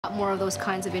More of those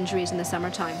kinds of injuries in the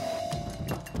summertime.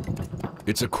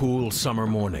 It's a cool summer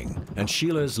morning, and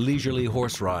Sheila's leisurely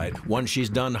horse ride, one she's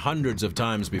done hundreds of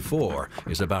times before,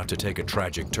 is about to take a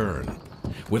tragic turn.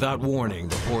 Without warning,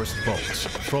 the horse bolts,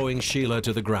 throwing Sheila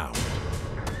to the ground.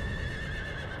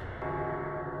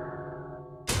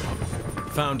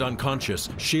 Found unconscious,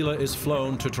 Sheila is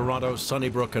flown to Toronto's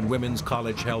Sunnybrook and Women's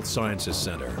College Health Sciences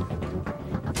Centre.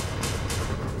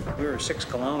 We were 6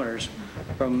 kilometers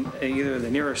from either the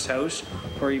nearest house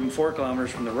or even 4 kilometers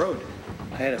from the road.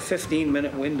 I had a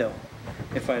 15-minute window.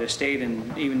 If I'd have stayed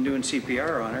and even doing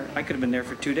CPR on her, I could have been there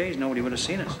for 2 days. Nobody would have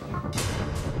seen us.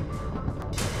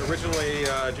 Originally,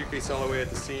 decreased all the way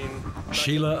at the scene.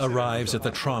 Sheila arrives at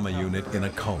the trauma unit in a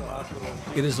coma.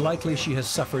 It is likely she has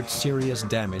suffered serious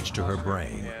damage to her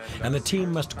brain, and the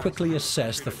team must quickly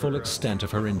assess the full extent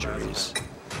of her injuries.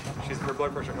 Her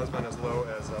blood pressure has been as low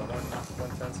as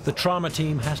 110. The trauma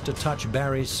team has to touch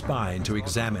Barry's spine to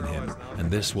examine him,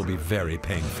 and this will be very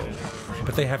painful.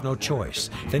 But they have no choice.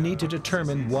 They need to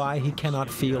determine why he cannot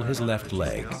feel his left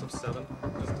leg.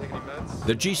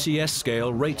 The GCS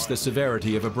scale rates the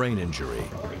severity of a brain injury.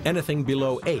 Anything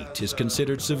below 8 is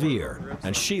considered severe,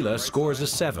 and Sheila scores a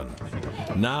 7.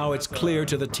 Now it's clear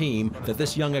to the team that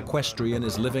this young equestrian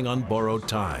is living on borrowed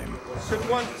time.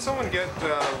 Could someone get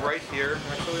right here,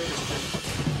 actually?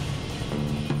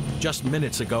 Just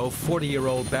minutes ago,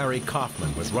 40-year-old Barry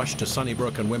Kaufman was rushed to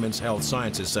Sunnybrook and Women's Health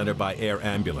Sciences Centre by air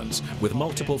ambulance with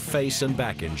multiple face and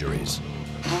back injuries.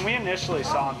 When we initially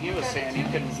saw him, he was saying he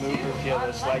couldn't move or feel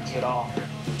his legs at all.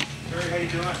 Barry, how you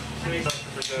doing? We're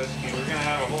going to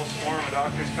have a whole swarm of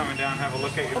doctors coming down, have a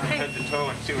look at you from head to toe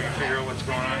and see if we can figure out what's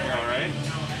going on here, all right?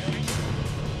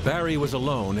 Barry was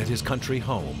alone at his country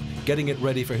home, getting it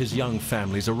ready for his young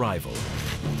family's arrival,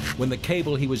 when the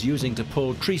cable he was using to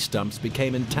pull tree stumps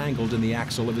became entangled in the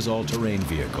axle of his all-terrain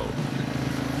vehicle.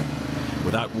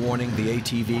 Without warning, the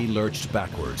ATV lurched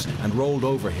backwards and rolled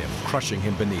over him, crushing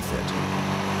him beneath it.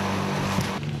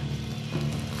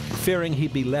 Fearing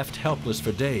he'd be left helpless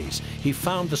for days, he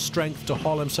found the strength to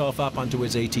haul himself up onto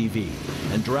his ATV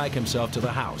and drag himself to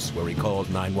the house, where he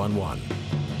called 911.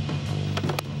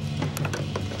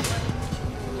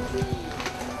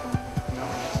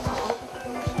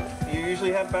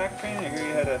 You have back pain? I hear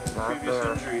you had a previous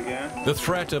injury, yeah? The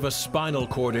threat of a spinal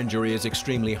cord injury is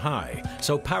extremely high,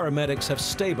 so paramedics have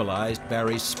stabilized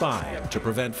Barry's spine to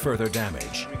prevent further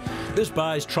damage. This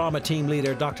buys trauma team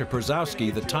leader Dr.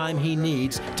 Przowski the time he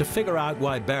needs to figure out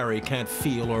why Barry can't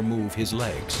feel or move his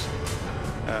legs.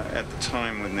 At the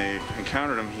time when they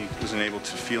encountered him, he wasn't able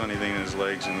to feel anything in his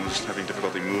legs and was having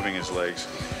difficulty moving his legs.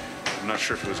 I'm not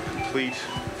sure if it was a complete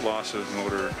loss of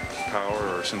motor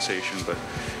power or sensation, but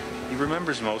he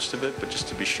remembers most of it, but just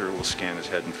to be sure, we'll scan his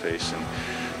head and face and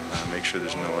make sure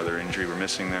there's no other injury we're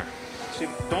missing there.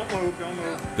 Don't move, don't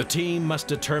move. The team must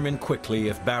determine quickly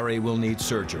if Barry will need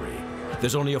surgery.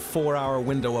 There's only a 4-hour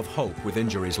window of hope with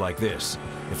injuries like this.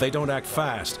 If they don't act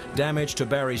fast, damage to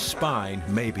Barry's spine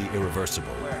may be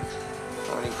irreversible.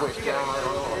 When he pushed down, I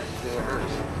don't know, it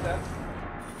hurts.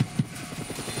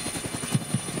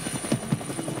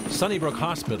 Sunnybrook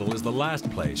Hospital is the last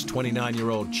place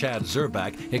 29-year-old Chad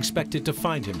Zerback expected to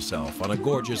find himself on a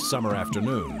gorgeous summer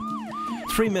afternoon.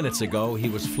 3 minutes ago, he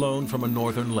was flown from a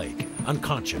northern lake,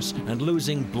 unconscious and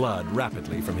losing blood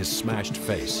rapidly from his smashed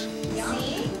face.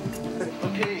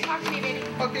 Okay. Talk to me, baby.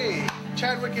 Okay.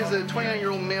 Chadwick is a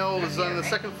 29-year-old male, was on the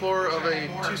second floor of a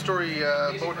 2-story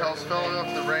boathouse, fell off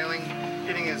the railing,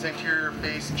 hitting his anterior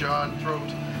face, jaw, and throat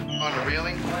on a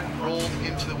railing, rolled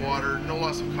into the water, no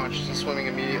loss of consciousness, swimming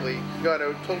immediately. Got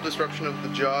a total disruption of the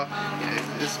jaw.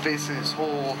 His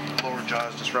whole lower jaw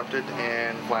is disrupted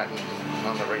and flattened.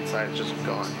 On the right side, it's just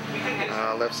gone.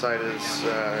 Left side is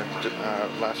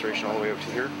laceration all the way up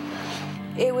to here.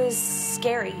 It was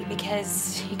scary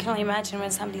because you can only imagine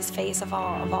when somebody's face of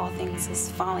all things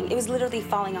is falling. It was literally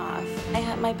falling off.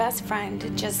 My best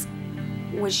friend just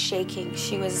was shaking.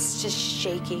 She was just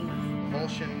shaking.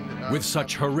 With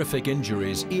such horrific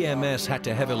injuries, EMS had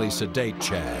to heavily sedate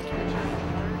Chad.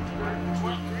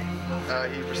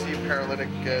 He received paralytic.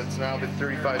 It's now been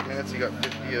 35 minutes. He got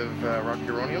 50 of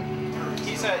rocuronium.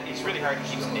 He's really hard to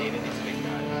keep sedated. He's a big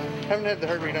guy. Haven't had the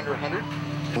heart rate under 100.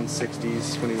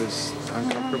 160s when he was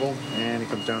uncomfortable, and he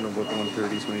comes down to about the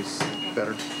 130s when he's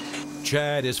better.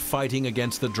 Chad is fighting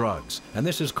against the drugs, and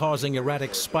this is causing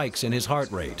erratic spikes in his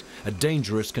heart rate, a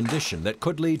dangerous condition that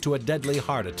could lead to a deadly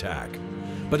heart attack.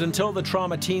 But until the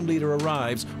trauma team leader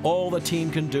arrives, all the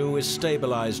team can do is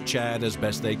stabilize Chad as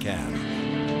best they can.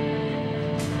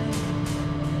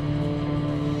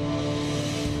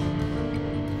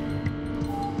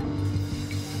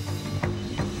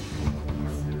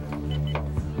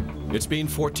 It's been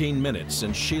 14 minutes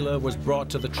and Sheila was brought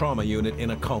to the trauma unit in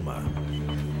a coma.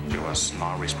 She was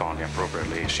not responding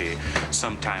appropriately. She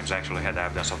sometimes actually had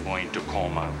evidence of going to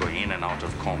coma, going in and out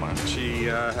of coma. She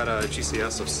had a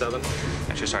GCS of 7.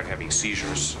 And she started having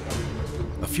seizures.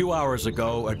 A few hours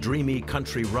ago, a dreamy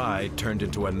country ride turned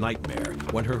into a nightmare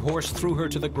when her horse threw her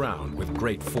to the ground with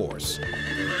great force.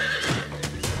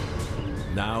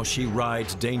 Now she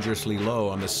rides dangerously low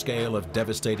on the scale of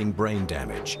devastating brain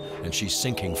damage, and she's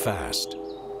sinking fast.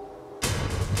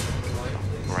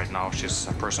 Right now, she's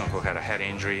a person who had a head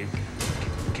injury,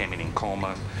 came in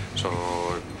coma,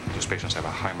 so these patients have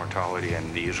a high mortality,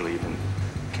 and usually even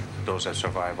those that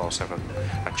survive also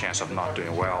have a chance of not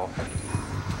doing well.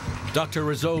 Dr.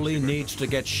 Rizzoli needs to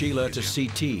get Sheila to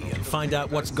CT and find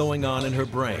out what's going on in her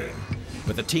brain.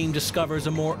 But the team discovers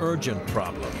a more urgent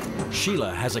problem.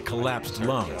 Sheila has a collapsed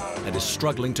lung and is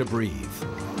struggling to breathe.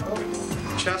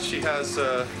 Chest, she has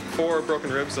 4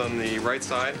 broken ribs on the right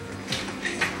side.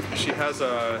 She has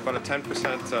about a 10%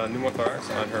 pneumothorax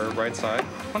on her right side.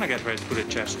 When I get ready to put a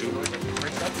chest tube.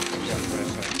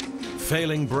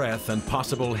 Failing breath and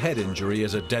possible head injury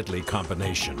is a deadly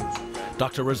combination.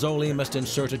 Dr. Rizzoli must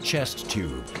insert a chest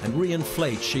tube and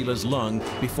reinflate Sheila's lung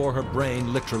before her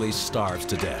brain literally starves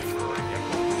to death.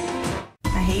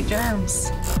 I hate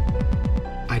germs.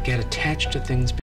 I get attached to things